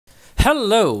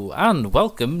Hello, and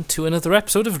welcome to another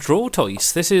episode of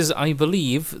DrawToise. This is, I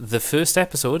believe, the first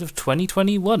episode of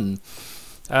 2021.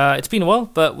 It's been a while,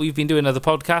 but we've been doing other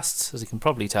podcasts, as you can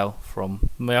probably tell from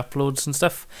my uploads and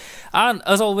stuff. And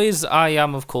as always, I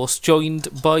am, of course,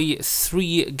 joined by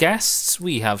three guests.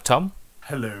 We have Tom.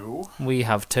 Hello. We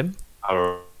have Tim.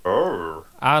 Hello.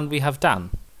 And we have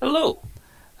Dan. Hello.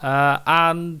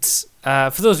 And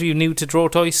for those of you new to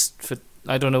DrawToise,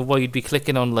 I don't know why you'd be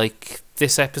clicking on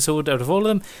this episode out of all of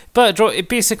them, but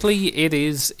it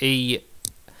is a...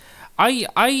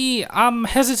 I am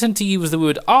hesitant to use the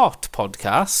word art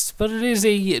podcast, but it is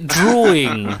a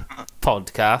drawing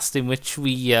podcast in which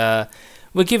we're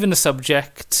given a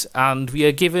subject and we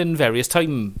are given various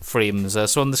time frames.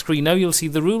 So on the screen now you'll see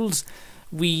the rules.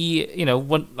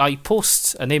 When I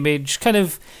post an image, kind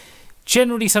of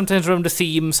generally sometimes around a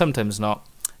theme, sometimes not,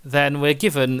 then we're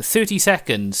given 30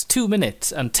 seconds, 2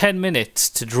 minutes, and 10 minutes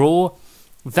to draw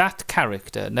that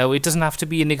character. Now, it doesn't have to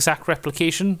be an exact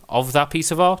replication of that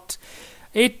piece of art.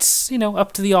 It's,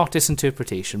 up to the artist's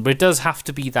interpretation, but it does have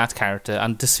to be that character,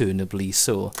 and discernibly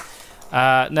so.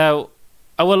 Now,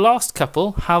 our last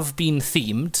couple have been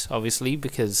themed, obviously,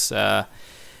 because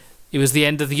it was the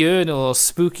end of the year and all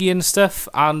spooky and stuff,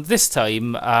 and this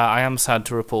time I am sad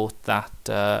to report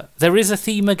that there is a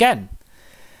theme again.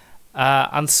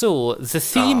 And so, the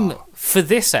theme for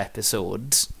this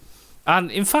episode...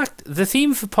 And in fact, the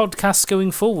theme for podcasts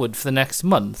going forward for the next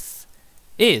month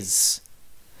is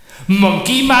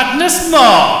Monkey Madness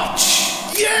March!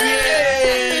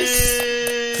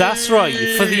 Yes! That's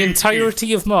right. For the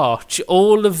entirety of March,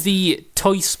 all of the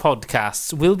Toys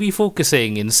podcasts will be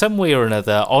focusing in some way or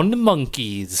another on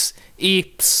monkeys,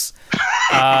 apes,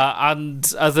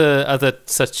 and other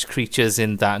such creatures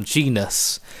in that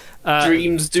genus.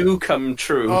 Dreams do come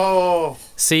true. Oh.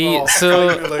 See,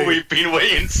 so... We've been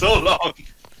waiting so long.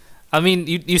 I mean,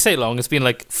 you say long, it's been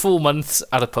 4 months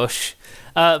at a push.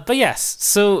 But yes,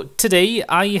 so today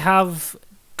I have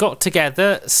got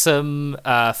together some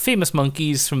famous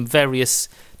monkeys from various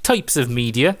types of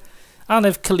media, and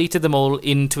I've collated them all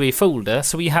into a folder.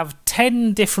 So we have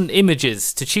 10 different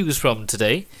images to choose from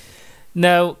today.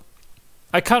 Now,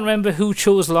 I can't remember who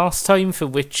chose last time for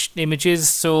which images,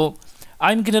 so...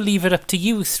 I'm going to leave it up to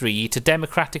you three to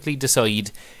democratically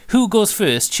decide who goes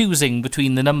first, choosing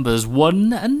between the numbers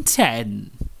 1 and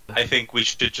 10. I think we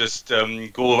should just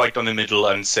go right down the middle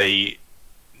and say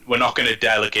we're not going to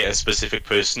delegate a specific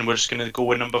person, we're just going to go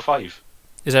with number 5.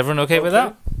 Is everyone okay with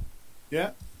that?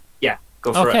 Yeah. Yeah,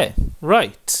 go for it. Okay,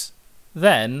 right.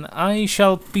 Then I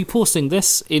shall be posting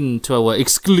this into our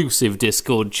exclusive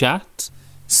Discord chat.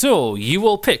 So, you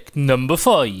all pick number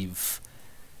 5.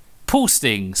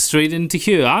 Posting straight into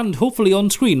here and hopefully on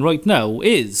screen right now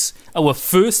is our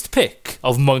first pick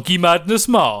of Monkey Madness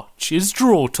March is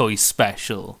DrawToise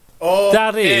Special. Oh,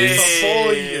 that is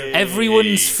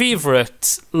everyone's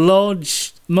favourite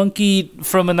large monkey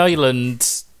from an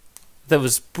island that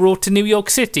was brought to New York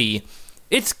City.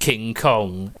 It's King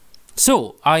Kong.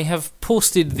 So I have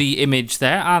posted the image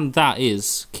there, and that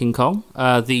is King Kong,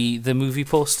 the movie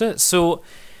poster. So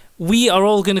we are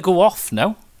all going to go off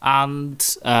now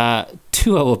and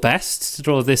do our best to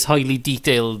draw this highly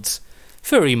detailed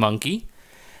furry monkey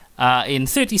in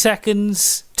 30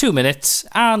 seconds, 2 minutes,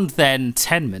 and then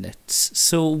 10 minutes.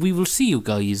 So we will see you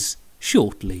guys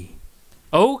shortly.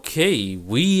 Okay,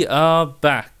 we are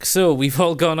back. So we've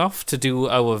all gone off to do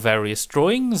our various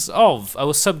drawings of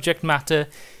our subject matter,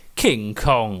 King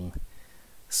Kong.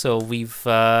 So we've,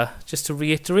 just to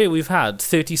reiterate, we've had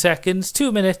 30 seconds,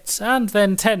 2 minutes, and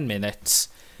then 10 minutes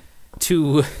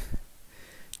to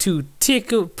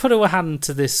put our hand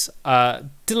to this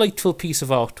delightful piece of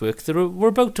artwork that we're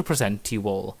about to present to you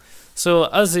all. So,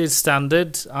 as is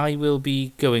standard, I will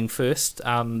be going first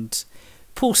and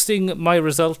posting my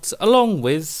results along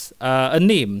with a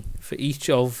name for each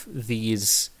of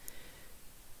these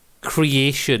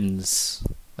creations.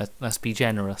 Let's be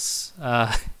generous.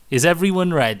 Is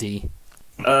everyone ready?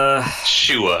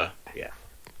 Sure. Yeah.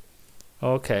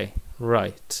 Okay,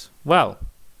 right. Well,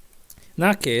 in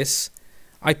that case,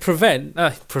 I present.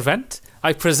 I prevent.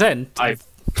 You should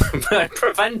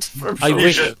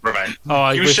prevent.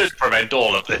 You should prevent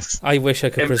all of this. I wish I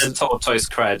could present DrawToise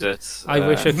credits. I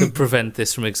wish I could prevent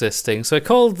this from existing. So I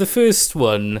called the first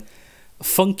one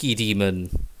Funky Demon.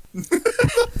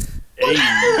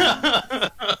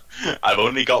 I've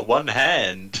only got one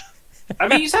hand. I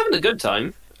mean, he's having a good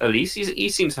time. At least he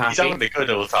seems happy. He's having a good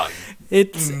old time.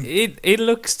 It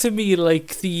looks to me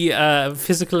like the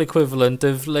physical equivalent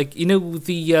of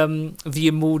the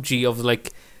emoji of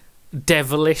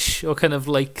devilish, or kind of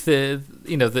like the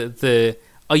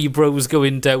eyebrows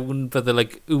going down, but they're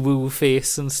like ooh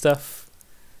face and stuff.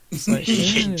 It's like,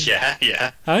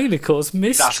 yeah. I'm gonna cause He's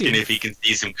mischief. asking if he can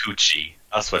see some coochie.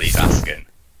 That's what he's asking.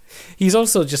 He's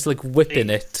also just like whipping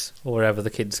it, or whatever the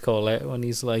kids call it, when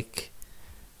he's like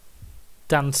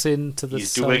dancing to the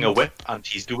He's sound. doing a whip and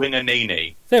he's doing a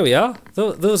nay-nay. There we are.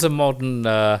 Those are modern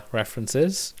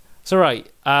references. So right,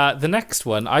 the next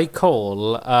one I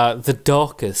call the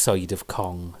darker side of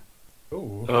Kong.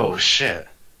 Ooh. Oh shit.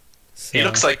 So, He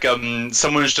looks like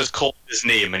someone's just called his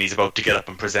name and he's about to get up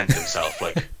and present himself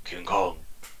like, King Kong,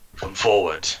 come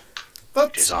forward. It is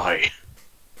That's I.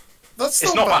 that's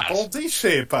It's not not that bad. baldy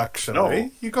shape, actually.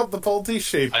 No. You got the baldy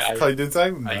shape I- kind of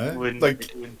down I there. wouldn't Like, be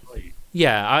doing right.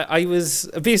 yeah, I was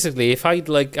basically, if I'd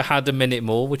like had a minute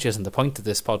more, which isn't the point of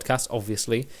this podcast,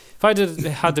 obviously. If I'd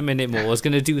had a minute more, I was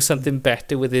going to do something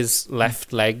better with his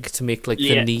left leg to make like the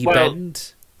Yeah, knee well,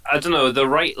 bend. I don't know. The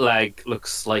right leg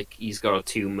looks like he's got a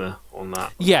tumor on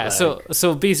that. Yeah, leg.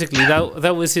 so basically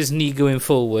that was his knee going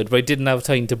forward, but I didn't have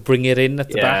time to bring it in at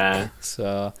the Yeah. back.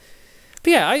 So, but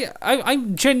yeah,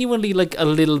 I'm genuinely like a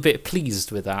little bit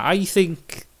pleased with that. I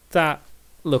think that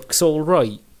looks all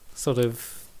right. Sort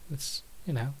of, it's,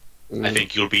 you know. I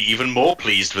think you'll be even more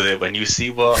pleased with it when you see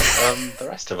what the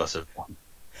rest of us have done.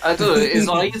 I don't know. His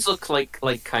eyes look like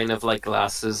kind of like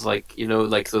glasses, like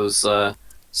like those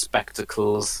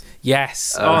spectacles.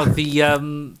 Yes.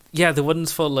 The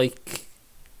ones for like.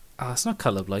 Oh, it's not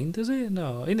colourblind, is it?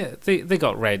 No, they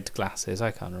got red glasses.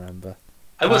 I can't remember.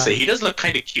 I will say he does look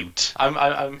kind of cute.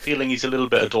 I'm feeling he's a little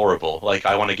bit adorable. Like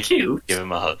I want to Cute? give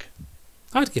him a hug.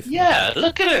 I'd give. Yeah,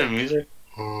 look at him. He's like,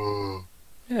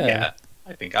 Yeah.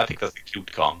 I think that's a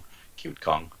cute Kong. Cute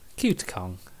Kong. Cute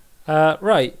Kong.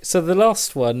 Right, so the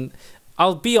last one,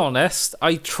 I'll be honest,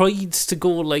 I tried to go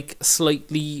like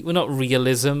slightly, well, not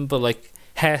realism, but like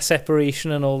hair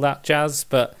separation and all that jazz,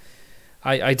 but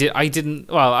I didn't,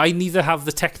 well, I neither have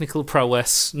the technical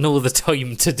prowess nor the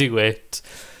time to do it.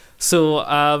 So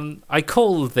I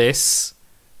called this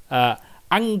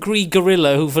Angry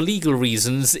Gorilla Who for Legal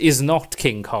Reasons Is Not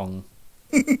King Kong.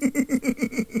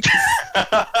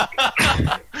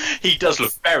 He does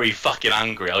look very fucking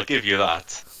angry, I'll give you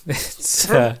that. It's,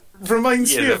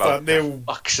 reminds He me is of that about to new.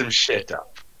 fuck some shit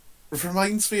up.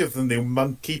 Reminds me of the new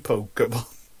monkey Pokemon.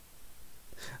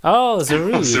 oh,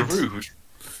 Zarude.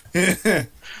 Sarud.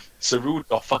 Sarud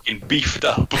got fucking beefed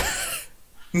up.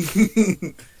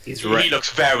 He's He right.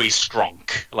 looks very strong.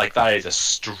 Like that is a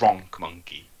strong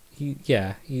monkey.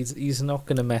 He's not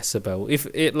going to mess about. If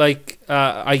it like,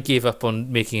 I gave up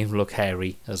on making him look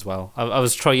hairy as well. I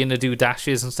was trying to do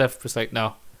dashes and stuff, but it's like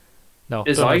no.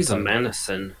 His don't eyes are have time.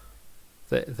 menacing.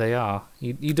 They are.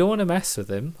 You don't want to mess with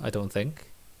him. I don't think.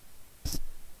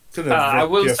 Gonna I rip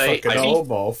will your say, fucking I think-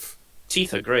 arm off.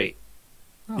 Teeth are great.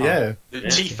 Oh. Yeah. The Yeah.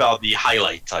 teeth are the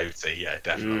highlight, I would say. Yeah,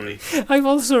 definitely. I've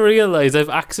also realised I've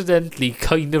accidentally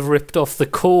kind of ripped off the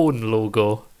Korn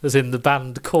logo, as in the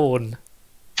band Korn.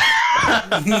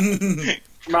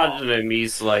 Imagine him.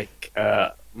 He's like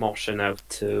moshing out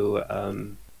to.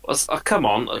 Come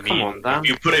on, I mean, come on, Dan. if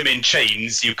you put him in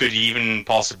chains, you could even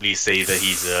possibly say that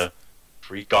he's a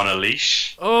freak on a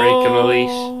leash. Breaking the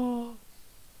leash.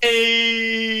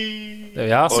 Hey! There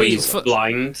we are. Or See, he's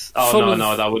blind. Oh full no, of-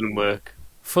 no, that wouldn't work.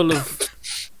 full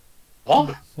of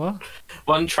What? what?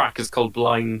 One track is called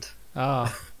Blind.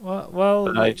 Ah, well,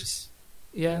 But I just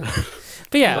yeah.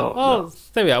 But yeah, No, well, no.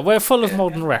 there we are. We're full of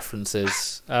modern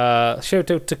references.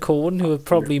 Shout out to Korn, who are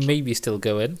probably maybe still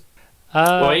going.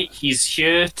 wait. He's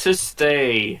here to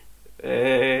stay.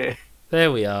 There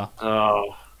we are.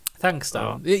 Oh, Thanks, Dan.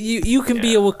 Oh. You can be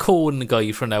Yeah. our Korn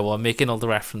guy from now on, making all the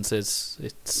references.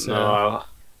 It's no.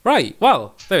 right.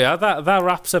 Well, there we are. That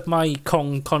wraps up my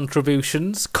Kong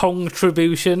contributions.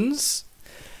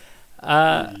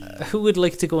 Who would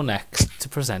like to go next to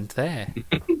present their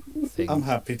thing? I'm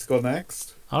happy to go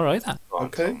next. All right then. Go on,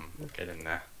 Okay. Tom, get in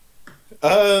there.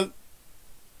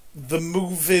 The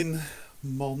moving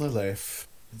monolith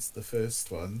is the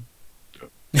first one.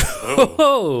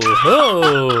 Oh.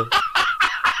 Oh,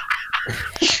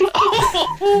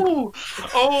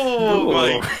 Oh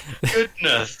my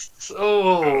goodness!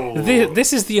 Oh,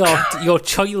 This is the art your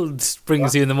child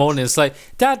brings you in the morning. It's like,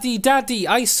 Daddy,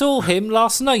 I saw him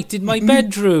last night in my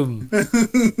bedroom.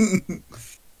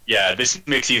 yeah. This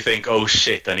makes you think. Oh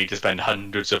shit! I need to spend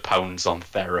hundreds of pounds on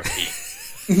therapy.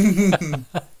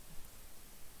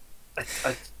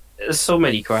 There's so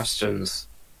many questions.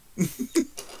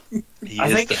 He I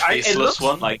is think the it faceless looks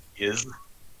one. like- He is.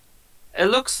 It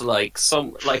looks like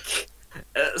someone's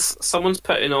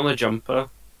putting on a jumper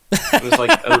It was like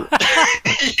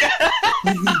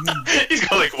He's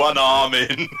got like one arm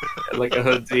in. like a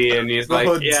hoodie, and he's The like,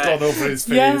 hood's yeah. gone over his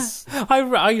Yeah, face.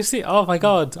 I see. Oh my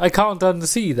god, I can't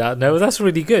unsee that. No, that's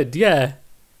really good. Yeah,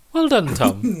 well done,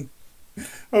 Tom.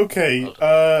 Okay,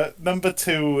 number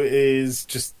 2 is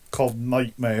just called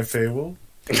Nightmare Fuel.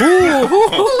 I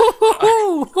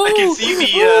can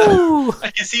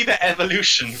see the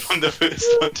evolution from the first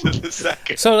one to the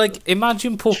second. So, like,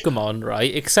 imagine Pokemon,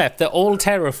 right? Except they're all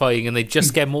terrifying and they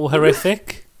just get more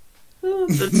horrific.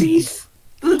 The teeth.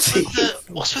 The teeth.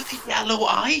 What's with the yellow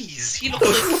eyes? He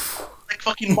looks like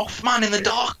fucking Mothman in the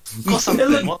dark or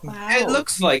something. What the hell? It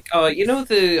looks like, you know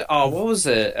what was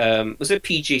it? Was it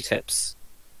PG Tips?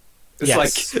 It's Yes.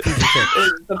 like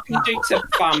the PG Tip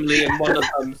family, and one of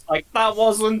them's like, that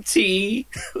wasn't tea.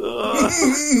 Oh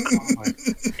my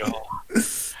god.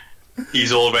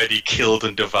 He's already killed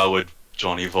and devoured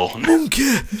Johnny Vaughan. Monkey!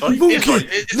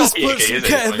 It's not PK, is it?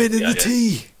 ketamine in the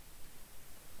tea.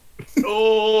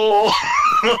 Oh!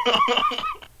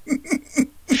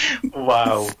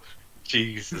 Wow.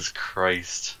 Jesus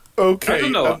Christ. Okay. I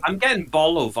don't know. I'm getting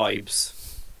Bolo vibes.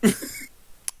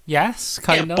 Yes, Yeah,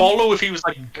 kind of. Bolo if he was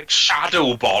like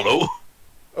Shadow Bolo.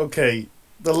 Okay,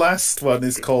 the last one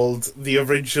is called The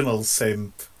Original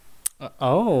Simp.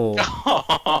 Oh.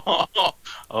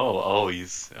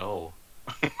 He's Oh.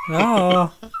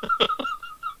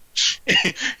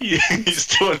 he's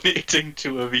donating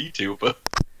to a VTuber.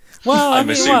 Well, I'm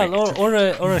assuming. or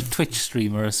a Twitch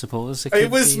streamer, I suppose. It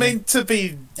could was be. meant to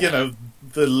be,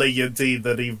 the lady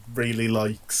that he really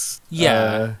likes.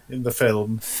 Yeah. In the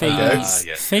film. Faye, I guess.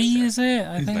 yes, Faye yes, is it?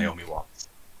 I think. Naomi Watts.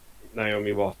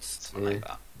 Naomi Watts. Something like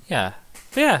that. Yeah.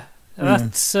 But yeah.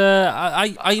 That's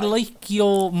I like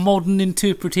your modern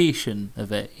interpretation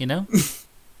of it. You know.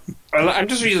 I'm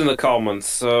just reading the comments,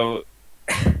 so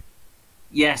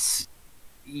yes,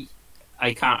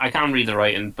 I can't read the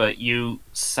writing, but you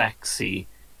sexy,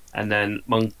 and then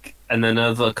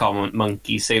another comment,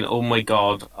 monkey saying, "Oh my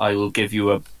god, I will give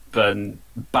you a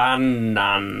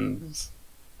bananas."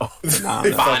 Oh,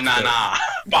 Banana.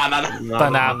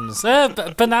 Bananas.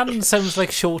 Bananas sounds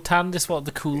like shorthand. It's what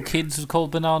the cool kids would call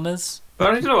bananas. But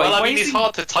I don't know. Well, I why mean, is it's he-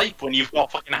 hard to type when you've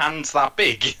got fucking hands that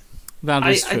big. That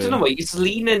I is true. don't know why he's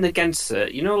leaning against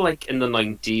it. You know, like in the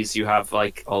 90s, you have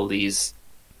like all these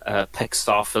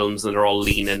Pixar films that are all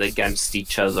leaning against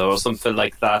each other or something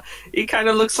like that. He kind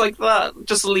of looks like that,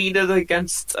 just leaning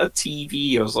against a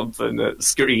TV or something, a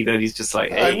screen, and he's just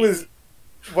like, "Hey."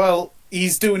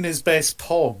 He's doing his best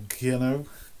pog,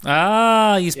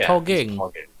 Ah, he's Yeah, pogging. he's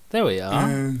pogging, There we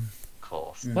are. of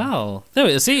course. Well, there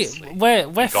we are. See, Obviously. we're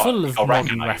He got- full he of got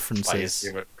modern recognised by his references.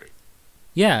 symmetry.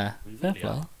 Yeah, We fair really play.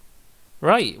 are.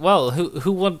 Right. Well,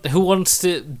 who wants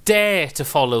to dare to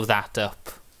follow that up?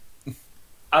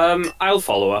 I'll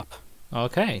follow up.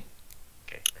 Okay.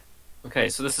 Okay,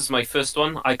 so this is my first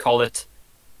one. I call it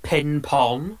Pin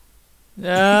Pon. Hey,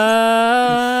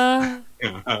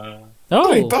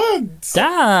 Oh, Bugs!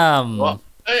 damn. Well,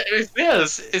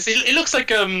 it looks like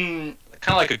kind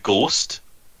of like a ghost.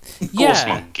 Ghost Yeah.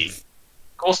 monkey.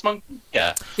 Ghost monkey.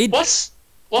 Yeah. It- What's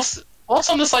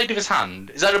on the side of his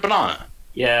hand? Is that a banana?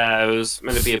 Yeah, it was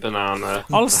meant to be a banana.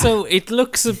 Also, it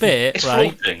looks a bit It's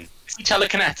right. floating. Is he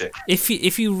telekinetic?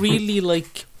 If you really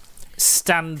like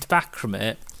stand back from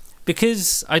it,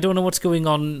 because I don't know what's going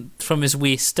on from his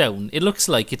waist down. It looks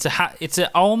like it's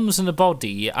a arms and a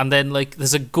body, and then like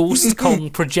there's a ghost Kong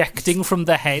projecting from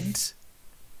the head.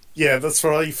 Yeah, that's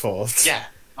what I thought. Yeah.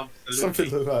 Something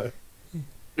Absolutely. like that.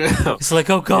 It's like,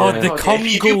 oh god, Yeah. the Kong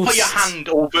If you ghost. put your hand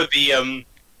over the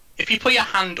if you put your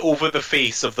hand over the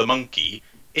face of the monkey,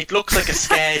 it looks like a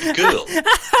scared girl.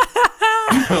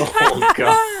 Oh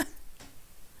god.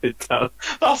 It does.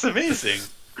 That's amazing.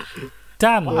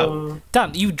 Dan,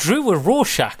 Dan, you drew a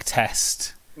Rorschach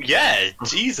test. Yeah,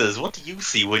 Jesus, what do you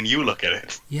see when you look at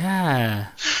it? Yeah.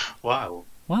 Wow.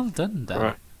 Well done, Dan.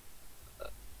 Right.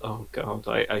 Oh god,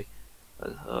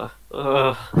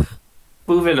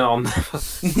 moving on.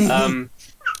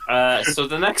 So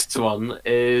the next one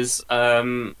is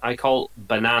I call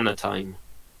Banana Time.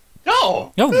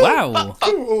 Oh, Oh wow.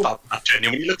 that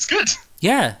genuinely looks good.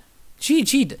 Yeah.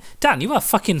 Gee, Dan, you are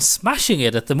fucking smashing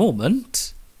it at the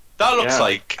moment. That looks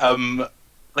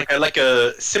Yeah. like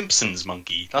a Simpsons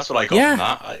monkey. That's what I got Yeah.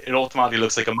 from that. It automatically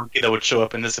looks like a monkey that would show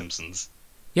up in The Simpsons.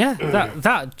 Yeah,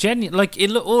 that genuine like it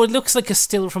looks like a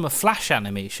still from a Flash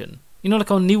animation. You know,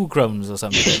 like on Newgrounds or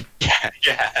something.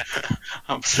 Yeah,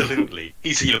 absolutely.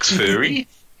 He looks furry.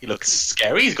 He looks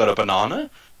scary. He's got a banana.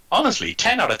 Honestly,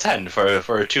 10 out of 10 for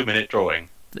a 2-minute drawing.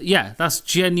 Yeah, that's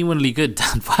genuinely good,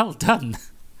 Dan. Well done.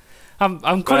 I'm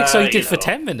quite Well, excited you for know.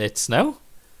 10 minutes now.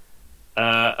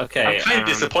 Okay. I'm kind of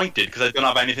disappointed because I don't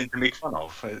have anything to make fun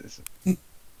of.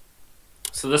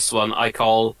 So this one I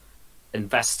call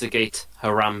Investigate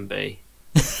Harambe.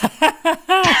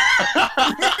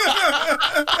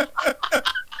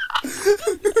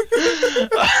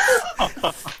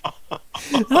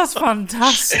 That's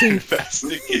fantastic.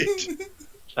 Investigate.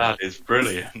 That is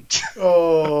brilliant.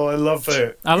 Oh, I love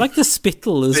it. I like the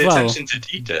spittle as The well. attention to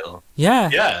detail. Yeah,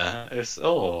 Yeah, it's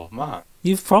man.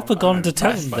 you've proper gone to I'm town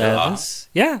impressed by there. that. Liz.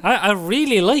 Yeah, I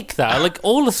really like that. I like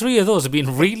all the three of those have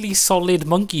been really solid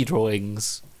monkey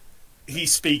drawings.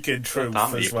 He's speaking truth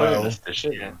Damn, as you're putting well. us to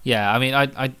shame. Yeah. Yeah, I mean, I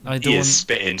don't He want, is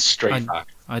spitting straight back.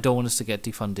 I don't want us to get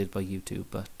defunded by YouTube,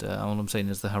 but all I'm saying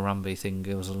is the Harambe thing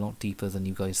goes a lot deeper than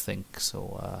you guys think.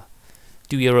 So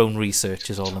do your own research,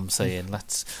 is all I'm saying.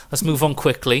 Let's move on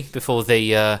quickly before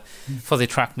they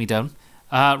track me down.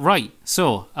 Right,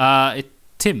 so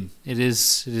Tim, it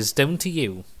is down to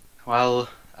you. Well,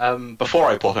 before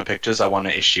I post my pictures, I want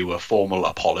to issue a formal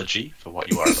apology for what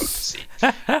you are about to see.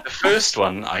 The first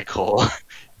one I call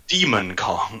Demon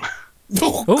Kong.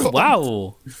 Oh, Oh God.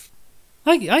 wow,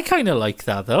 I kind of like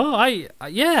that though.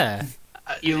 Yeah,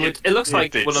 It looks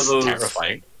like it's one of those.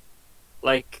 terrifying.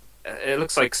 Like it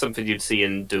looks like something you'd see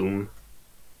in Doom.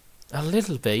 a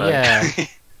little bit. Like- Yeah,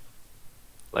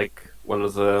 Like one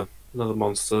of the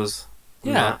monsters.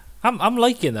 yeah. I'm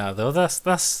liking that though.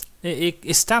 That's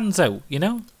it stands out, you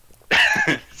know.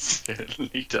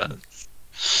 Certainly does.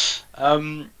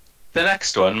 The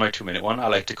next one, my 2-minute one, I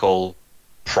like to call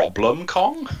Problem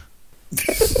Kong.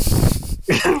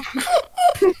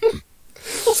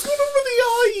 What's going on with the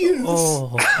eyes?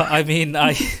 Oh, I mean,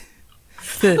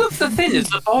 Look, the thing is,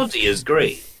 the body is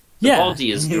great. The Yeah.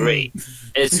 body is great.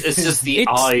 It's just the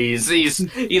It's- eyes.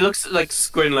 He looks like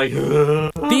squinting like.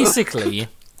 basically,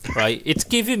 right, it's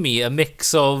giving me a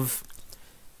mix of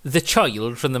the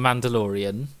child from The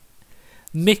Mandalorian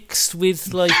mixed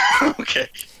with like Okay.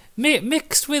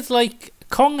 mixed with like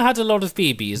Kong had a lot of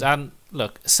babies, and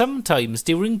look, sometimes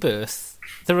during birth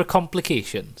there are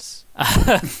complications.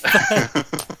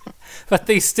 But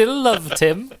they still loved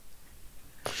him.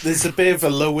 There's a bit of a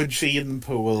lower gene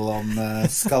pool on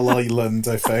Skull Island,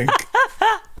 I think.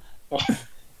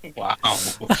 Wow.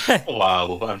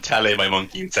 Wow. I'm telling my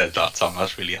monkey you said that, Tom.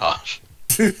 That's really harsh.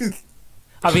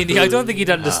 I mean, I don't think he'd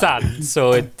understand,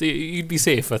 so you'd be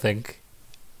safe, I think.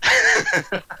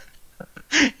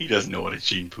 He doesn't know what a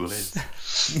gene pool is.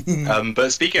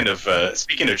 But speaking of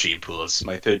gene pools,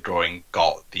 my third drawing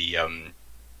got the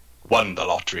won the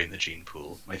lottery in the gene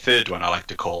pool. My third one I like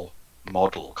to call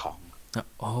Model Kong.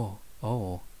 Oh,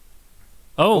 Ooh.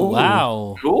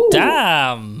 wow. Ooh.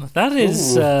 Damn, that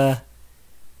is... I'm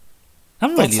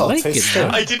really That's liking artistic.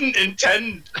 that. I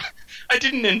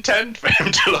didn't intend for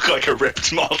him to look like a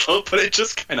ripped model, but it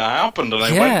just kind of happened, and I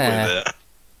Yeah. went with it.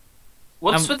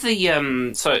 What's with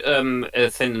the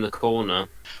thing in the corner?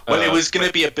 Well, it was going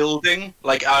to be a building.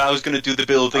 Like I was going to do the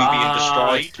building being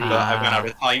destroyed, but I ran out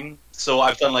of time. So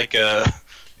I've done like a.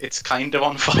 It's kind of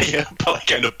on fire, but I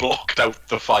kind of blocked out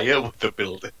the fire with the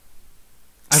building.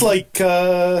 It's like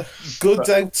good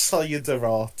outsider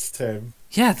art, Tim.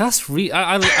 Yeah, that's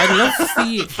I love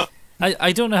the...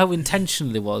 I don't know how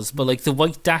intentional it was, but like the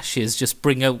white dashes just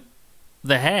bring out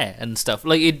the hair and stuff.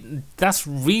 Like that's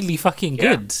really fucking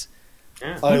Yeah. good.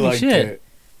 Yeah. I Holy liked shit. it.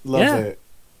 Love Yeah. it.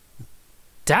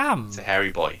 Damn. He's a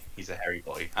hairy boy. He's a hairy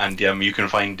boy, and you can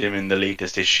find him in the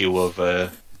latest issue of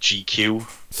GQ.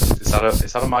 Is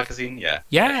that a magazine? Yeah.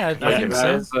 Yeah, I think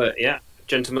so. Yeah,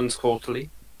 Gentleman's Quarterly.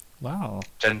 Wow.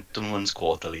 Gentleman's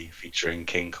Quarterly featuring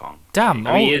King Kong. Damn.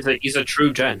 I mean, he's a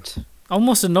true gent.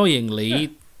 Almost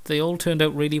annoyingly, they all turned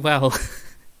out really well.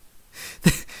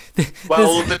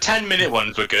 Well, the 10-minute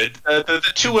ones were good. The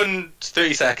 2 and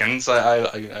 30 seconds,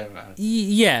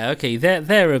 Yeah, okay,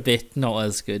 they're a bit not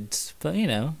as good, but you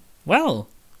know, well,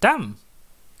 damn,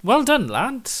 well done,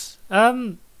 lad.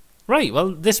 Right, well,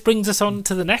 this brings us on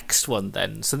to the next one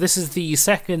then. So this is the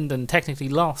second and technically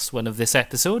last one of this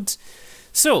episode.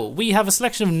 So we have a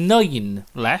selection of 9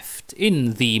 left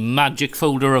in the magic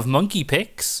folder of monkey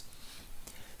picks.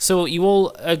 So you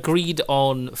all agreed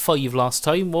on 5 last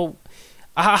time. Well,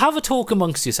 have a talk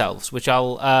amongst yourselves, which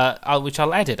I'll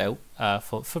edit out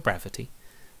for brevity.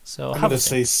 So I'm have going a to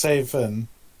say 7.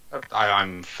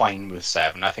 I'm fine with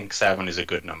 7. I think 7 is a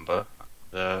good number.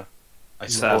 I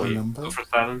Seven suppose number. Go for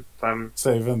 7. 7.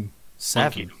 7. monkey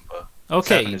 7. number.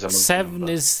 Okay, 7 is a monkey 7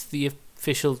 number. is the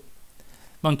official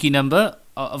monkey number,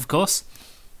 of course.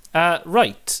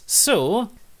 Right,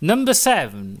 so number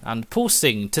 7, and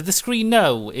posting to the screen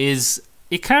now is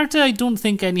a character I don't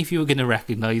think any of you are going to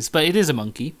recognise, but it is a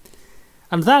monkey.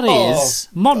 And that is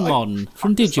Mon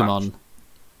from Digimon.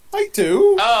 I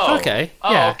do. Oh, Okay,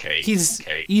 oh, yeah. okay. He's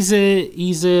okay. he's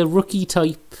a rookie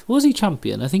type. Was he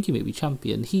champion? I think he may be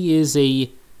champion. He is a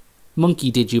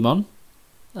monkey Digimon,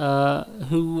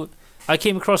 who I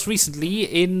came across recently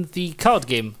in the card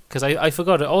game because I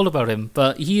forgot all about him.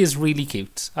 But he is really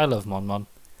cute. I love Mon. Are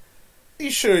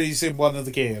you sure he's in one of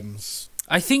the games?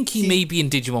 I think he may be in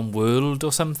Digimon World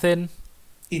or something.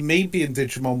 He may be in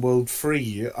Digimon World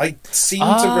 3. I seem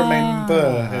to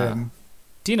remember him.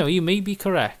 Do you know, you may be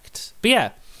correct. But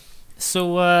yeah,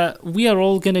 so we are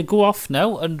all going to go off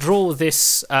now and draw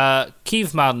this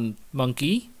caveman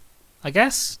monkey, I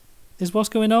guess, is what's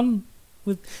going on.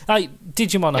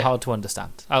 Digimon are hard to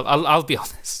understand. I'll be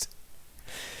honest.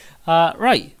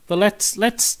 Right, but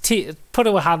let's put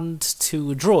our hand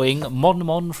to drawing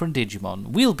Mon from Digimon.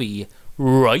 We'll be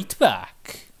right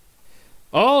back.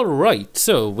 Alright,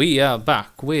 so we are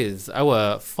back with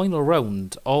our final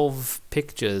round of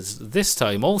pictures. This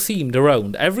time all themed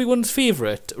around everyone's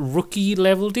favourite rookie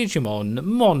level Digimon,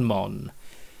 Mon.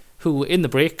 Who, in the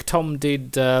break, Tom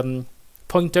did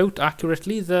point out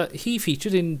accurately that he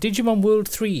featured in Digimon World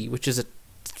 3, which is a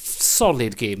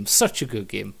solid game, such a good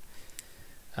game.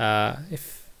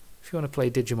 If you want to play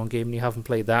a Digimon game and you haven't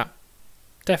played that,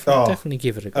 definitely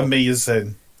give it a go.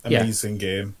 Amazing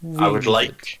game. Really I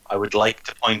would like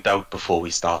to point out before we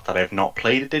start that I have not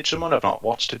played a Digimon. I've not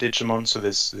watched a Digimon, so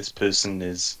this person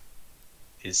is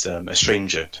a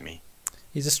stranger to me.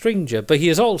 He's a stranger, but he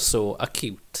is also a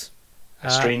cute. A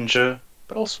stranger,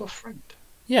 but also a friend.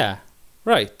 Yeah,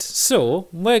 right. So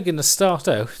we're going to start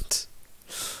out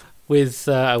with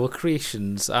our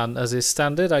creations, and as is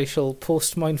standard, I shall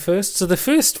post mine first. So the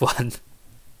first one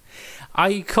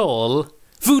I call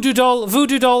Voodoo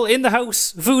Doll in the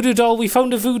house. Voodoo Doll, we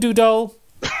found a Voodoo Doll.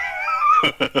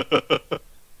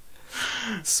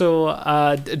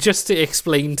 So, just to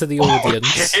explain to the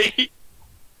audience, Okay.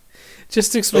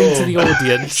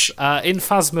 in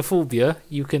Phasmophobia,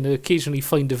 you can occasionally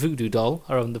find a Voodoo Doll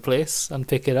around the place and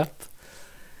pick it up.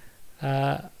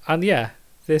 And yeah,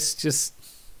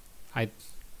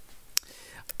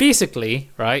 basically,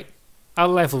 right, I'll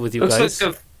level with you guys.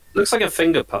 Looks like a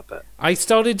finger puppet. I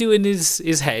started doing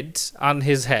his head and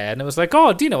his hair, and it was like,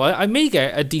 oh, do you know, I may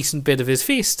get a decent bit of his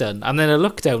face done. And then I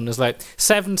looked down and it was like,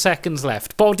 7 seconds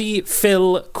left. Body,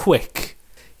 fill, quick.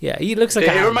 Yeah, he looks like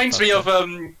It reminds me of,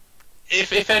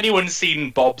 if anyone's seen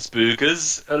Bob's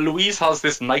Burgers, Louise has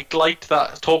this nightlight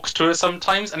that talks to her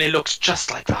sometimes, and it looks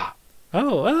just like that.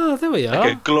 Oh, there we are.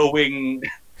 Like a glowing...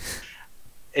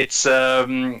 It's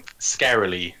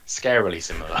scarily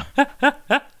similar.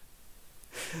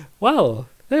 Well,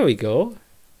 there we go.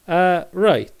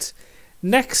 Right.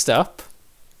 Next up,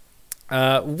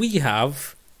 we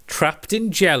have Trapped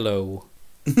in Jello.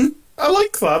 I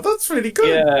like that. That's really good.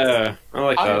 Yeah, I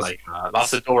like that.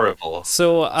 That's adorable.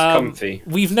 So, comfy.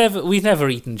 we've never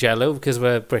eaten Jello because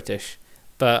we're British,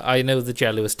 but I know the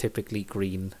Jello is typically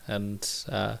green, and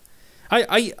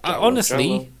I honestly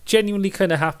Jello. genuinely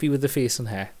kind of happy with the face and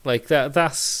hair. Like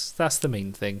that's the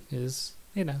main thing. Is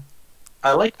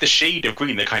I like the shade of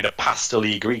green, the kind of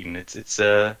pastel-y green. It's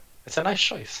a nice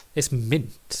choice. It's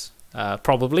mint,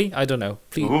 probably. I don't know.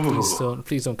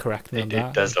 Please don't correct me on that.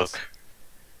 It does looks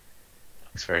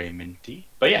very minty.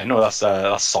 But yeah, no, that's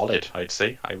solid. I would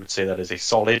say that is a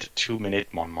solid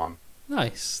 2-minute Mon.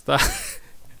 Nice.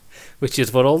 Which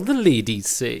is what all the ladies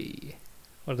say.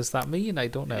 What does that mean? I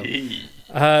don't know.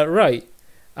 Right,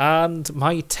 and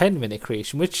my 10-minute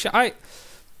creation, which I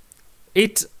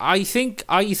think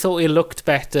I thought it looked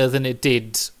better than it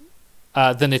did,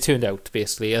 than it turned out,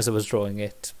 basically, as I was drawing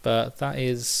it. But that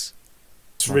is...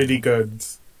 It's really good.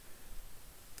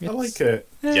 I like it.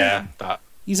 Yeah, that...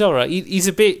 He's alright. He's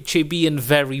a bit chibi and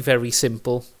very, very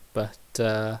simple, but...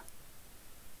 I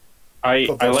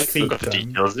like the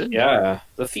details in. Yeah,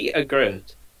 the feet are good.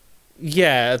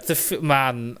 Yeah,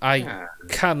 I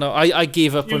cannot... I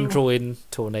gave up on drawing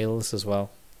toenails as well.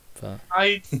 But...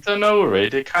 I don't know,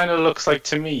 Rid. It kind of looks like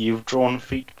to me you've drawn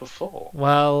feet before.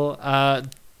 Well,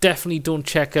 definitely don't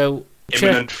check out...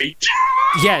 Imminent feet?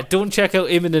 Yeah, don't check out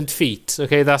Imminent Feet.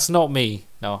 Okay, that's not me.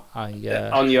 No, on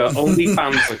your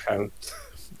OnlyFans account.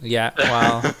 Yeah,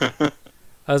 well...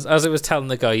 As I was telling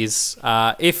the guys,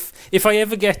 if I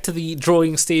ever get to the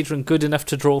drawing stage and good enough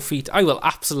to draw feet, I will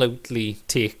absolutely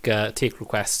take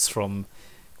requests from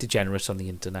degenerates on the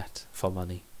internet for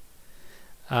money.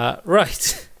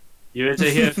 Right. You heard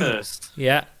it here first.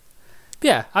 Yeah.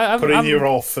 Yeah. Put in your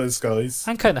offers, guys.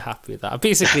 I'm kind of happy with that.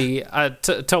 Basically,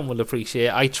 Tom will appreciate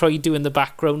it. I tried doing the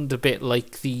background a bit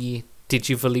like the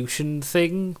Digivolution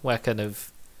thing, where kind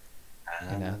of,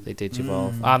 they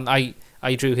Digivolve. And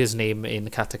I drew his name in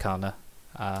katakana,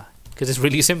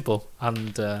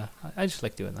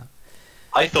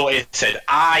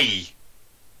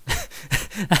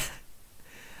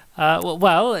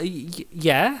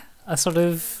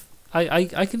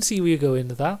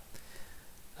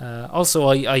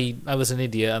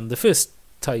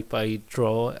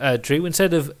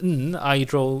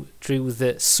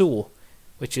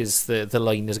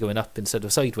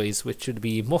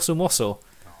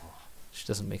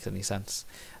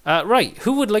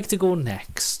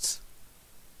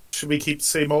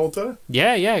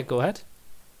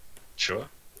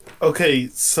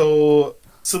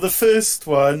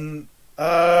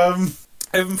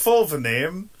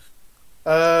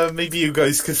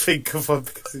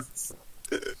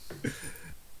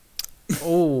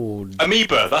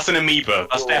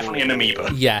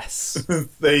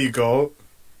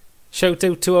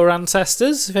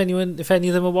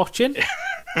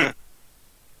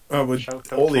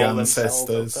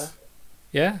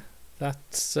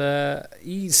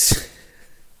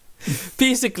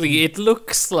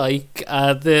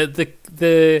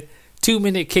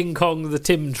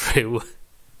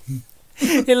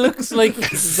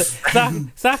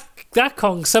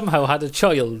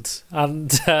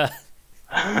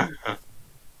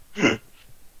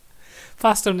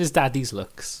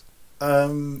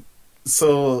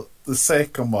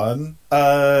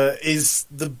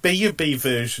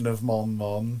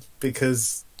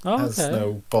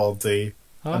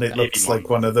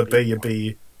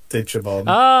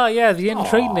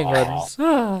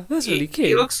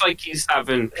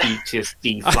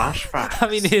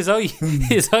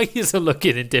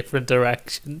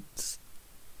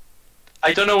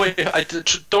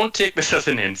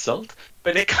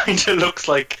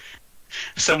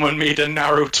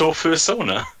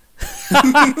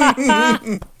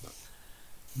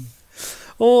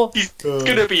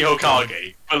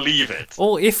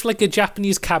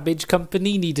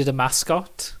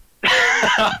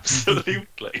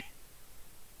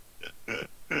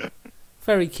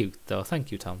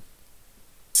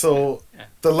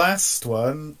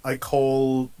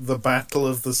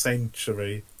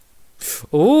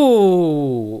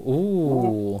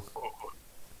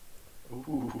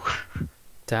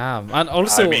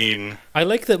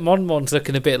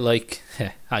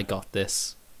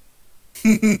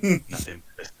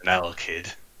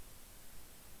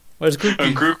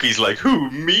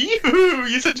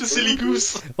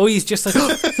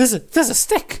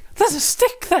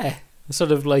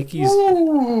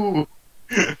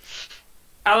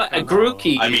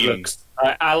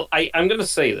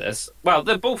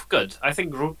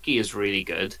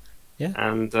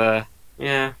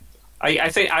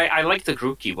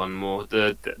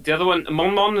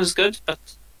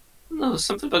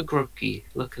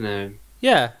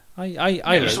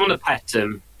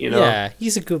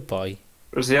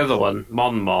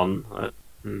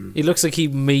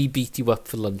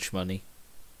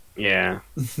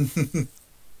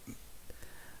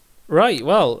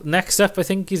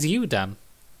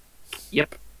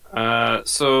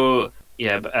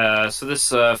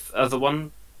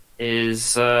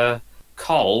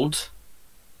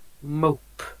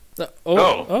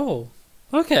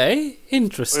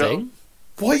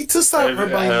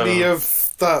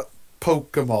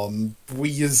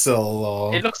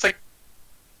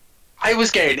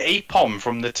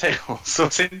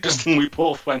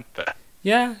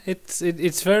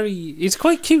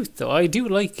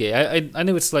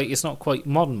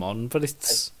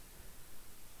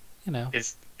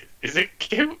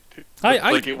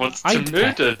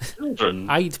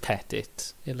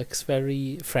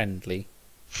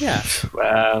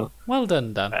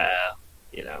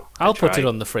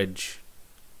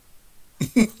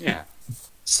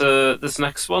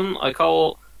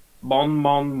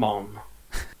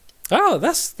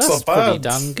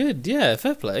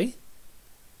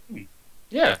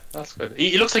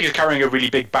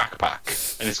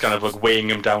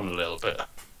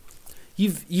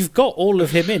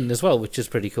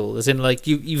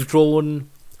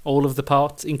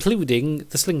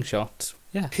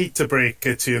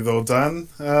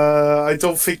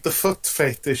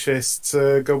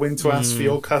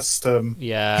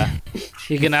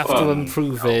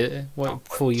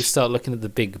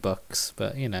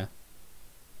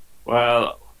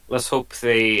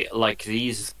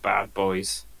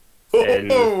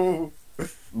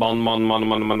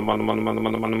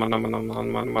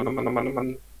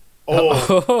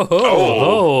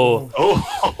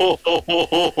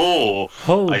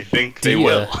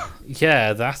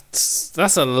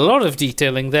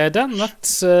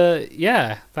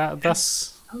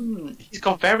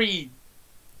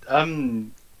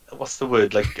 what's the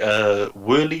word? Like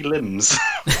whirly limbs.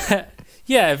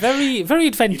 Yeah, very very He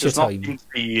adventure does not time. seem to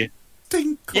be.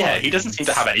 Yeah, he doesn't seem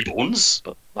to have any bones,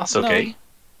 but that's okay. No.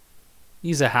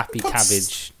 He's a happy What's-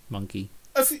 cabbage monkey.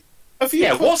 Have you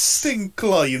Yeah, put what's- stink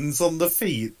lines on the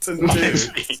feet and On do his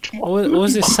it? feet. Or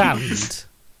was it sand?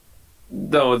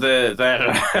 No, they're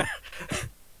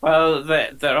well,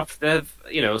 they're up. They're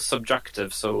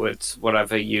subjective, so it's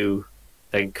whatever you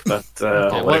think. But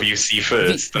Okay, Whatever you see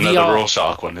first. the Another art-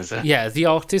 Rorschach one, is it? Yeah, the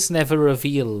artist never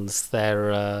reveals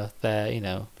their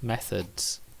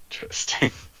methods.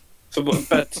 Interesting.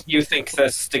 but you think they're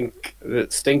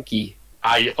stinky?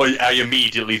 I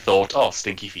immediately thought, oh,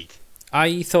 stinky feet.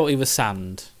 I thought it was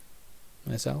sand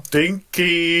myself.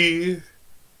 Stinky.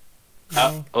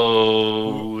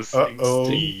 Uh-oh. Uh-oh.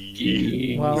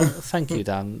 Stinky. Well, thank you,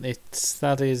 Dan.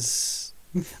 That is.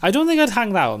 I don't think I'd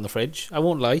hang that on the fridge. I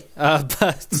won't lie.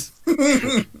 But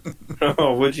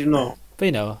Oh, would you not?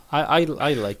 I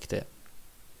liked it.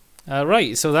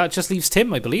 Right, so that just leaves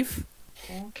Tim, I believe.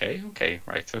 Okay,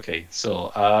 right, okay.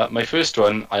 So, my first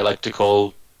one I like to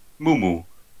call Moo Moo.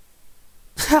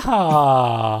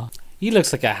 Ha! He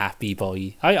looks like a happy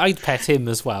boy. I'd pet him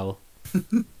as well.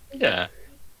 Yeah.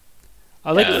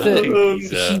 I like Yeah, I that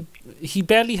think he's, he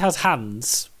barely has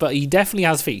hands, but he definitely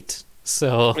has feet.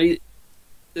 So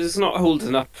He's not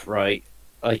holding up right.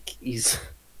 Like he's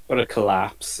gonna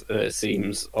collapse. It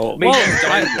seems. Or maybe he's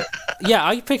dying. yeah,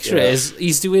 I picture it as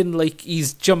he's doing like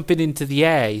he's jumping into the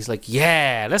air. He's like,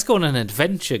 "Yeah, let's go on an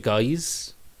adventure,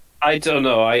 guys." I don't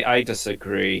know. I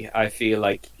disagree. I feel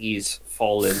like he's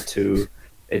fallen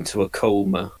into a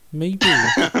coma. Maybe.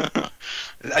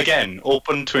 Again,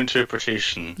 open to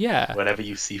interpretation. Yeah. Whatever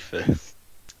you see first.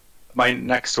 My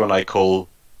next one I call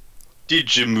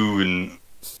Digimoon.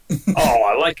 Oh,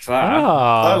 I like that. I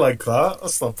Ah, like that.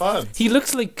 That's not bad. he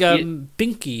looks like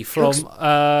Binky from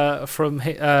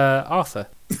Arthur.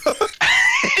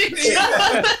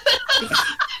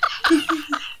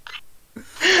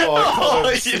 Oh,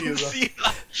 I you can't didn't see see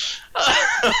that.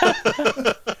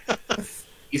 that.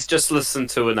 He's just listened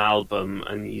to an album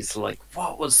and he's like,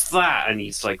 "What was that?" And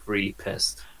he's like really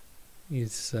pissed.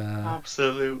 He's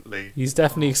Absolutely. he's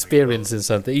definitely Oh my experiencing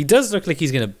something. He does look like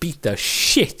he's going to beat the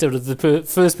shit out of the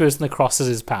first person that crosses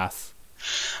his path.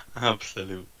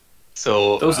 Absolutely.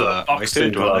 So, Those are my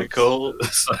boxing third one I call...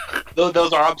 gloves.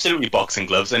 Those are absolutely boxing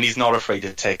gloves, and he's not afraid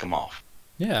to take them off.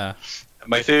 Yeah.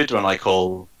 My third one I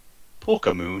call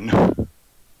Pokemoon.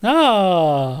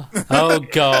 Ah. Oh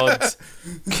God.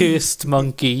 Cursed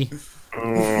monkey.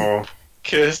 Oh.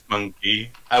 Cursed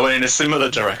monkey. I went in a similar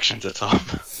direction to Tom.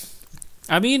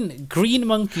 I mean, green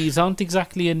monkeys aren't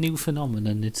exactly a new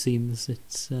phenomenon. It seems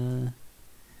it's.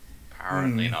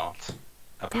 Apparently not.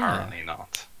 Apparently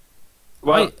not.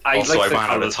 Well, Also, like I the ran out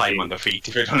of colours time scheme. on the feet,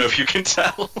 if I don't know if you can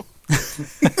tell.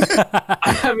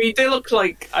 I mean, they look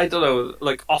like, I don't know,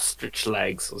 like ostrich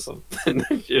legs or something.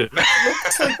 Yeah.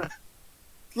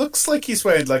 Looks like he's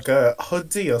wearing like a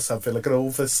hoodie or something, like an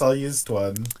oversized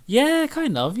one. Yeah,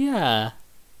 kind of. Yeah.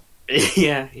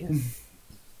 yeah.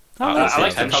 I like That's I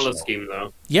like the intentional. colour scheme,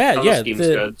 though. yeah, Colour yeah. scheme's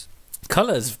The good.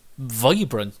 colours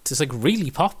vibrant. It's like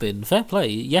really popping. Fair play.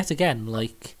 Yet again,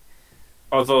 like.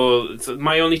 Although,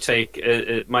 my only take,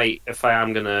 if I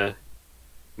am gonna,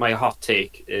 my hot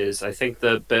take is, I think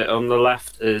the bit on the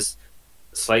left is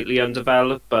slightly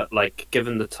undeveloped, but like,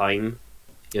 given the time,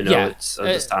 Yeah, it's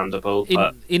understandable. In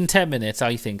but in 10 minutes,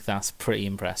 I think that's pretty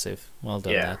impressive. Well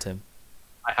done, Yeah. there, Tim.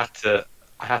 I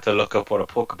had to look up what a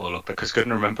Pokeball looked like, because I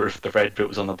couldn't remember if the red bit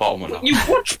was on the bottom or not. you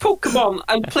watch Pokemon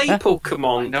and play I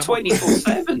Pokemon know.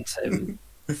 24/7, Tim.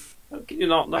 How can you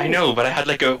not know? I know, but I had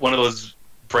like one of those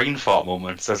brain fart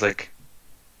moments. I was like,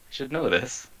 I should know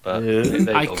this, but Yeah. there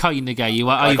you I go. kind of get you.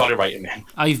 I got it right in the end.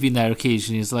 I've been there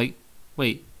occasionally. It's like,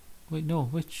 wait, no,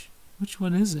 which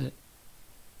one is it?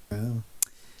 Yeah.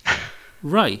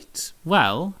 Right.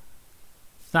 Well,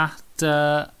 that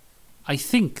I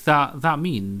think that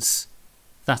means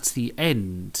that's the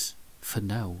end for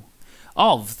now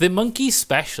of the Monkey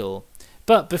Special.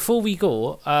 But before we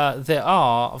go, there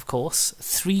are, of course,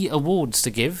 3 awards to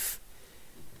give.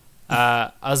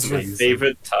 As My with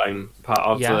favourite part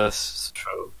of Yeah. this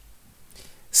show.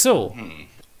 so,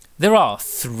 there are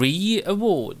 3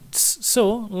 awards.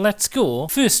 So let's go.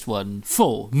 First one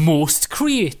for most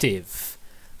creative.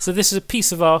 So this is a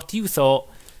piece of art you thought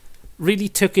really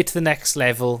took it to the next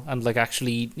level and like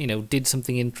actually, did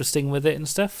something interesting with it and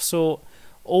stuff. So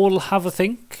all have a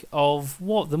think of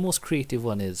what the most creative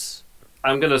one is.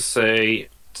 I'm gonna say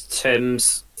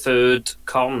Tim's third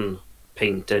con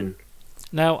painting.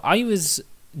 Now, I was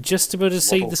just about to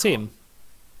say Waddle the same.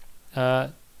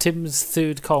 Tim's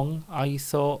third Kong, I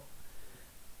thought,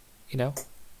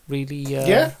 really.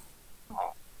 Yeah,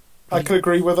 I can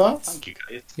agree with that. Thank you,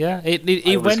 guys. Yeah, it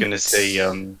I was going to say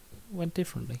went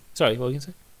differently. Sorry, what were you going to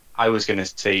say? I was going to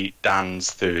say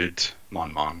Dan's third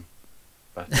Mon,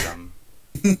 but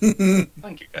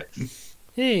thank you, guys.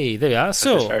 Hey, there we are. That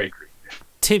So was very creative.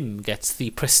 Tim gets the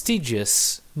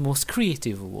prestigious Most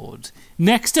Creative Award.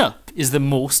 Next up is the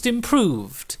Most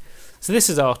Improved. So this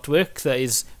is artwork that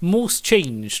is most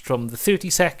changed from the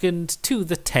 30-second to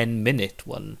the 10-minute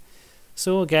one.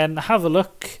 So again, have a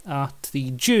look at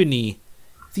the journey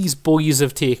these boys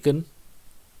have taken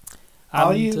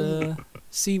and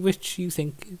see which you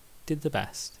think did the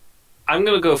best. I'm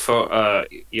going to go for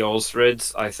yours,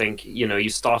 Rids. I think, you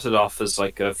started off as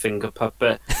like a finger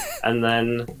puppet and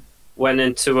then went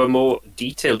into a more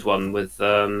detailed one with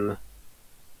those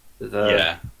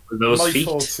My feet.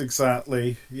 thoughts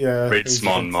exactly. Yeah. Rids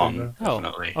Mon,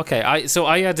 definitely. Okay.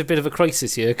 I had a bit of a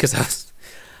crisis here because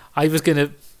I was going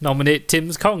to nominate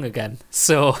Tim's Kong again.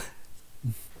 So,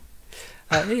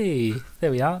 hey,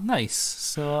 there we are. Nice.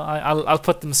 So I'll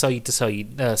put them side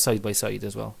by side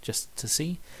as well, just to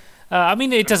see. I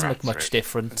mean, it doesn't look much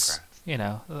different.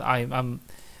 I'll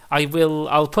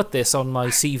put this on my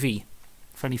CV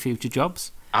for any future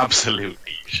jobs.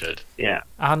 Absolutely, you should. Yeah.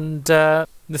 And the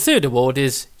third award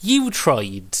is You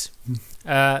Tried.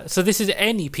 So this is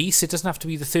any piece, it doesn't have to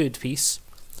be the third piece,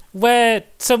 where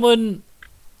someone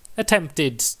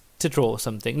attempted to draw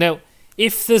something. Now,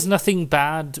 if there's nothing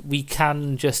bad, we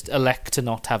can just elect to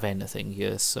not have anything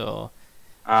here, so...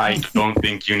 I don't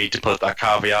think you need to put that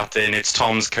caveat in. It's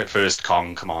Tom's first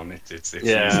Kong, come on. It's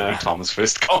easily Tom's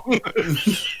first Kong.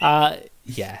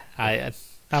 Yeah,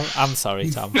 I'm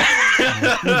sorry, Tom.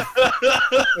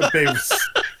 It's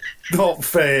not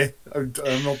fair.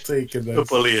 I'm not taking this. A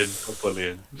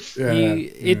bullion. Yeah,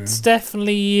 It's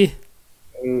definitely...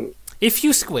 If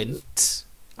you squint,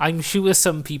 I'm sure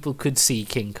some people could see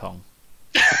King Kong.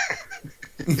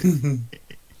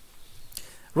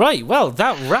 Right, well,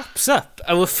 that wraps up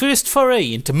our first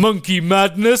foray into Monkey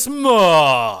Madness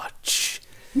March.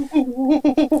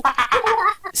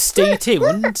 Stay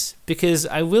tuned, because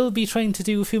I will be trying to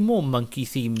do a few more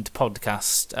monkey-themed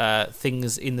podcast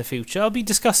things in the future. I'll be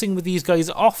discussing with these guys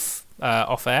off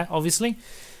air, obviously.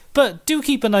 But do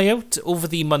keep an eye out over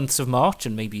the months of March,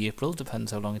 and maybe April,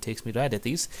 depends how long it takes me to edit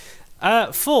these,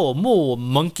 for more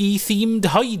monkey-themed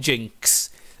hijinks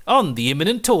on the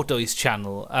Imminent DrawToise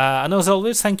channel. And as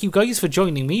always, thank you guys for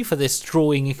joining me for this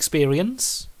drawing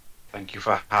experience. Thank you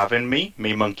for having me.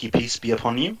 May monkey peace be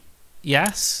upon you.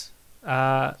 Yes.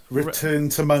 Return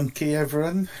to monkey,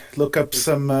 everyone. Look up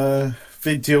some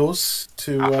videos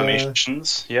to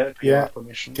affirmations.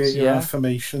 Affirmations. Get your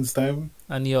affirmations down,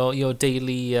 and your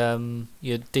daily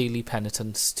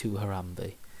penitence to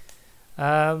Harambe.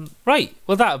 Right.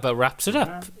 Well, that about wraps it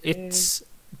up. It's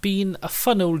been a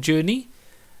fun old journey.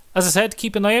 As I said,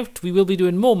 keep an eye out. We will be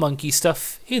doing more monkey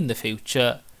stuff in the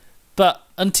future. But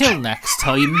until next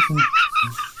time,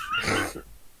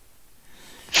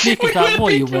 make it that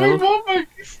way you will.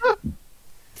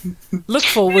 Look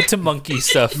forward to monkey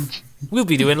stuff. We'll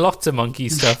be doing lots of monkey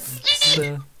stuff.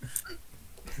 So.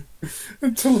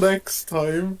 Until next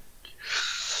time.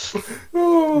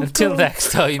 Until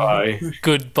next time. Bye.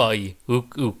 Goodbye.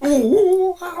 Ook ook.